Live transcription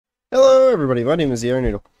Hello everybody, my name is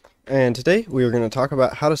TheIronNoodle, and today we are going to talk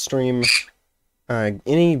about how to stream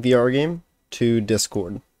any VR game to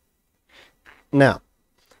Discord. Now,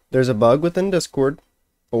 there's a bug within Discord,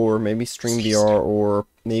 or maybe SteamVR, or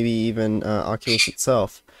maybe even Oculus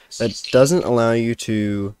itself, that doesn't allow you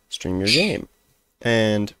to stream your game.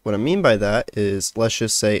 And what I mean by that is, let's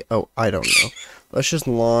just say, oh, I don't know, let's just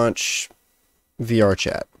launch VR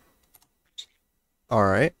chat.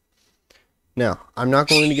 Alright. Now, I'm not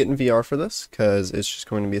going to get in VR for this, because it's just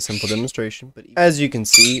going to be a simple demonstration, but as you can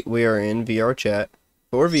see, we are in VR chat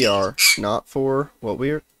for VR, not for what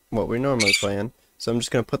we're normally playing. So I'm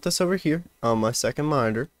just going to put this over here on my second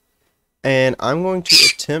monitor, and I'm going to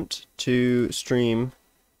attempt to stream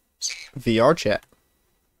VR chat.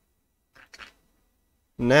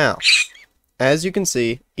 Now, as you can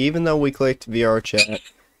see, even though we clicked VR chat,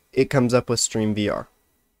 it comes up with SteamVR.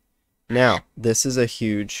 Now, this is a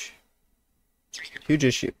huge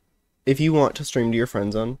issue if you want to stream to your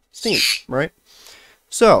friends on Steam, right?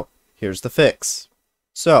 So here's the fix.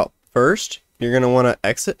 So first, you're going to want to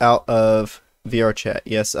exit out of VR chat.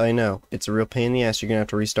 Yes, I know, it's a real pain in the ass. You're going to have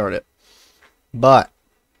to restart it, but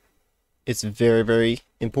it's very, very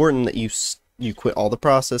important that you quit all the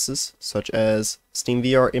processes, such as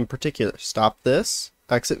SteamVR in particular. Stop this,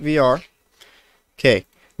 exit VR. Okay,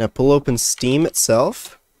 now pull open Steam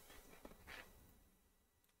itself,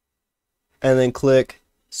 and then click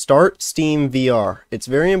Start SteamVR. It's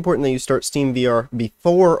very important that you start SteamVR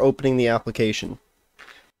before opening the application.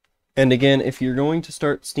 And again, if you're going to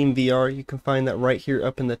start SteamVR, you can find that right here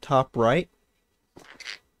up in the top right.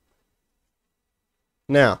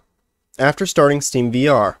 Now, after starting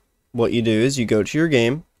SteamVR, what you do is you go to your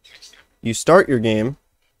game, you start your game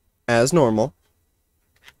as normal,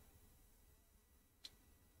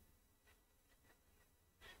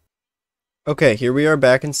 okay, here we are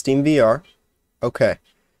back in SteamVR. Okay,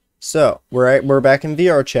 so we're back in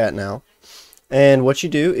VR chat now, and what you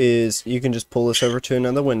do is you can just pull this over to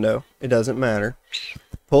another window. It doesn't matter.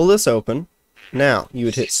 Pull this open. Now you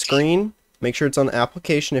would hit screen. Make sure it's on the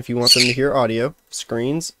application if you want them to hear audio.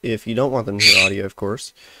 Screens if you don't want them to hear audio, of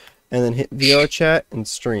course. And then hit VR chat and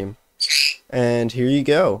stream. And here you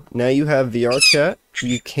go. Now you have VR chat.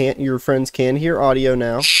 Your friends can hear audio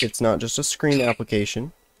now. It's not just a screen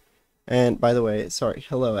application. And by the way, sorry,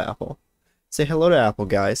 hello Apple. Say hello to Apple,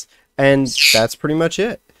 guys. And that's pretty much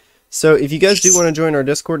it. So if you guys do want to join our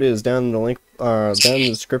Discord, it is down in the link, down in the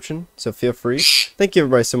description. So feel free. Thank you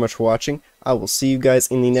everybody so much for watching. I will see you guys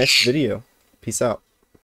in the next video. Peace out.